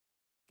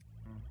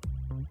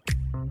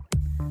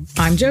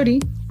I'm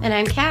Jody. And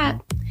I'm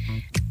Kat.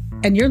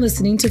 And you're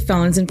listening to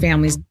Felons and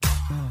Families.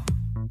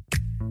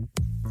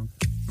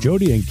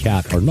 Jody and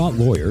Kat are not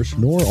lawyers,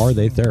 nor are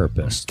they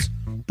therapists.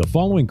 The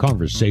following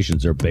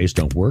conversations are based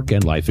on work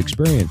and life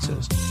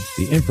experiences.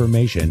 The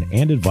information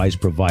and advice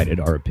provided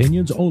are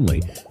opinions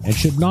only and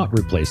should not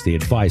replace the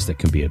advice that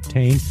can be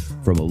obtained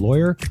from a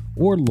lawyer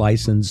or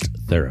licensed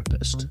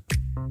therapist.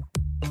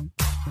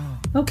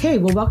 Okay,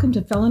 well, welcome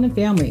to Felon and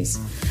Families.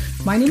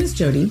 My name is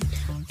Jody,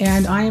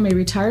 and I am a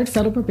retired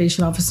federal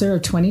probation officer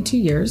of 22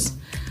 years.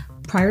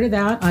 Prior to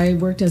that, I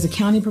worked as a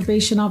county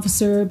probation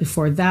officer.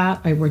 Before that,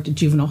 I worked at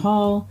juvenile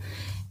hall.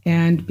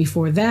 And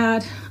before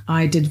that,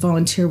 I did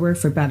volunteer work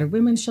for battered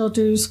women's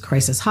shelters,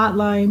 crisis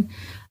hotline.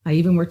 I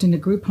even worked in a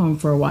group home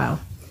for a while.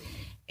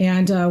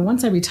 And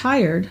once I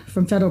retired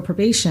from federal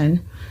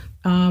probation,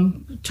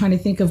 trying to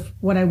think of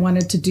what I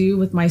wanted to do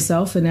with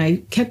myself, and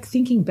I kept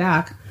thinking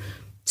back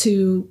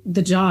to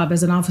the job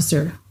as an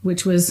officer,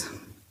 which was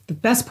the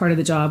best part of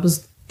the job,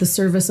 was the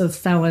service of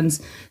felons,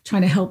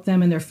 trying to help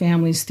them and their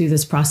families through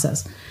this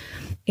process.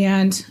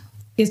 And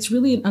it's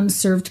really an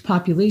unserved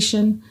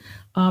population,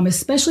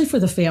 especially for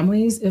the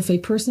families. If a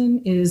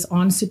person is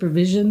on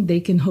supervision, they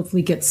can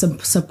hopefully get some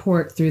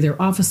support through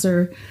their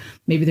officer.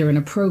 Maybe they're in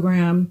a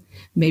program.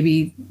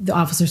 Maybe the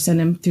officer sent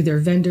them through their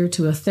vendor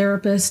to a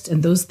therapist,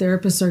 and those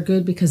therapists are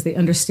good because they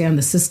understand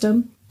the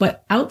system.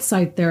 But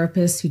outside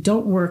therapists who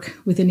don't work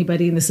with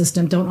anybody in the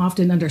system don't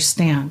often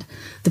understand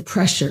the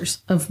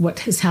pressures of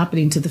what is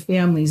happening to the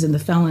families and the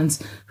felons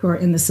who are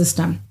in the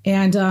system.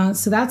 And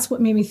so that's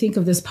what made me think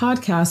of this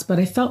podcast. But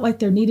I felt like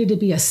there needed to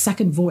be a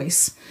second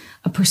voice,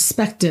 a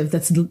perspective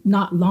that's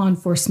not law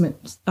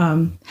enforcement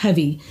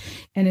heavy.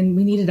 And then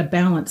we needed a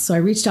balance. So I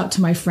reached out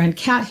to my friend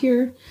Kat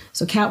here.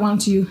 So Kat, why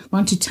don't you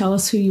tell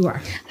us who you are?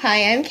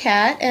 Hi, I'm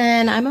Kat,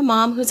 and I'm a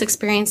mom who's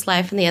experienced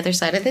life on the other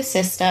side of the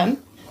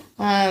system.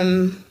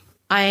 I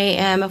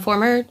am a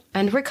former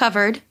and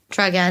recovered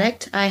drug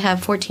addict. I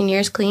have 14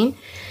 years clean.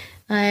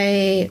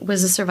 I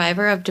was a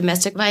survivor of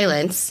domestic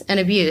violence and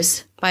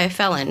abuse by a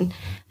felon.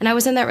 And I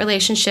was in that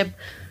relationship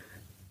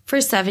for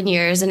 7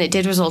 years, and it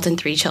did result in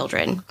 3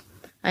 children.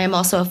 I am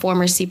also a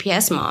former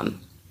CPS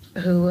mom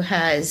who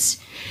has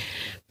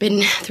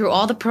been through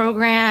all the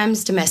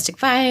programs, domestic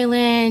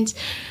violence,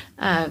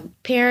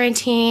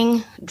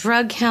 parenting,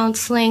 drug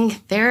counseling,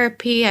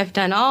 therapy. I've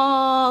done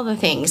all the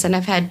things, and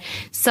I've had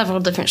several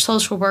different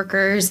social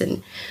workers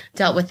and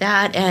dealt with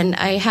that. And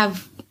I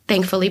have,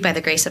 thankfully, by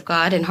the grace of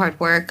God and hard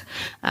work,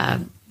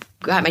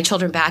 got my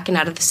children back and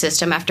out of the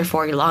system after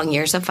 4 long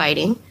years of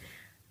fighting.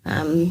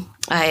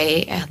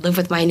 I live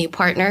with my new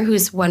partner,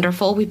 who's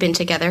wonderful. We've been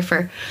together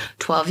for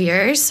 12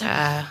 years.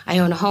 I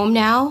own a home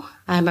now.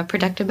 I'm a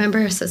productive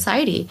member of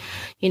society.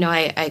 You know,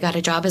 I got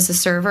a job as a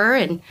server,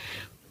 and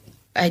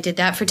I did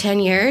that for 10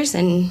 years,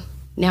 and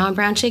now I'm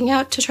branching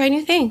out to try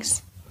new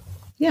things.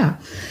 Yeah.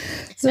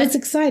 So it's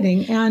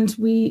exciting, and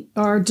we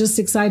are just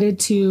excited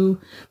to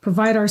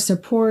provide our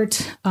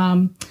support,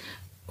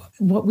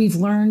 what we've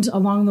learned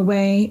along the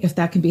way. If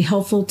that can be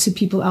helpful to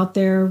people out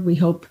there, we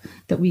hope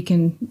that we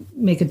can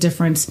make a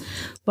difference.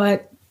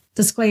 But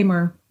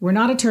disclaimer, we're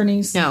not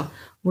attorneys. No.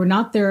 We're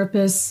not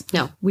therapists.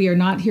 No. We are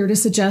not here to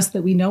suggest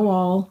that we know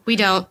all. We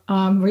don't.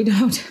 We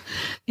don't.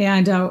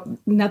 And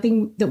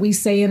nothing that we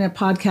say in a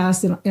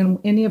podcast, in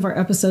any of our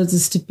episodes,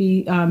 is to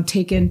be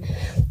taken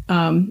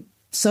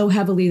so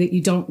heavily that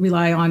you don't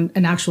rely on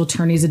an actual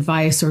attorney's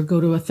advice or go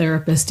to a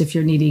therapist if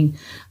you're needing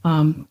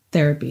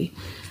therapy.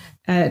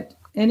 At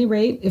any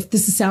rate, if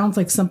this sounds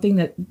like something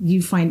that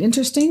you find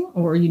interesting,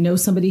 or you know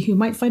somebody who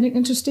might find it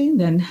interesting,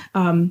 then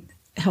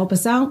help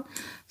us out,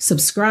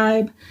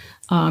 subscribe.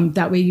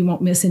 That way you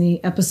won't miss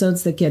any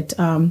episodes that get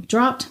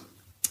dropped.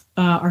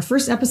 Our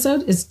first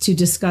episode is to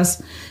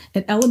discuss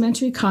an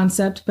elementary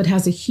concept, but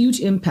has a huge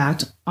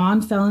impact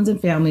on felons and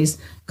families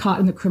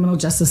caught in the criminal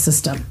justice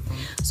system.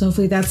 So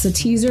hopefully that's a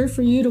teaser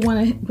for you to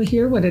want to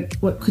hear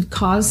what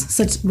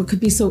could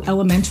be so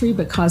elementary,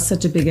 but cause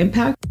such a big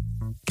impact.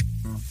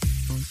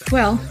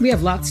 Well, we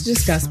have lots to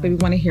discuss, but we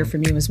want to hear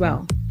from you as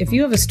well. If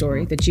you have a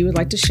story that you would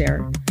like to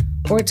share,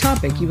 or a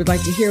topic you would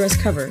like to hear us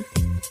cover,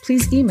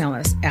 please email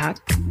us at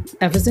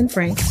F as in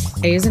Frank,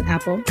 A as in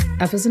Apple,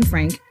 F as in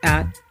Frank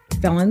at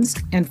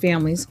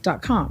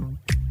felonsandfamilies.com.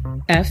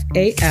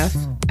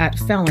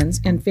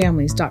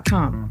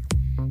 FAF@felonsandfamilies.com.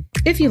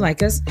 If you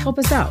like us, help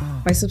us out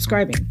by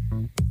subscribing.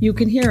 You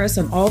can hear us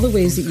on all the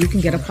ways that you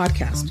can get a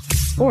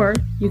podcast, or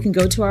you can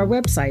go to our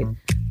website,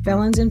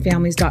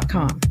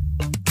 felonsandfamilies.com.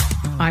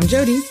 I'm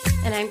Jody.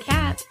 And I'm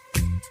Kat.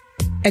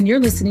 And you're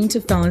listening to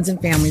Felons and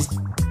Families.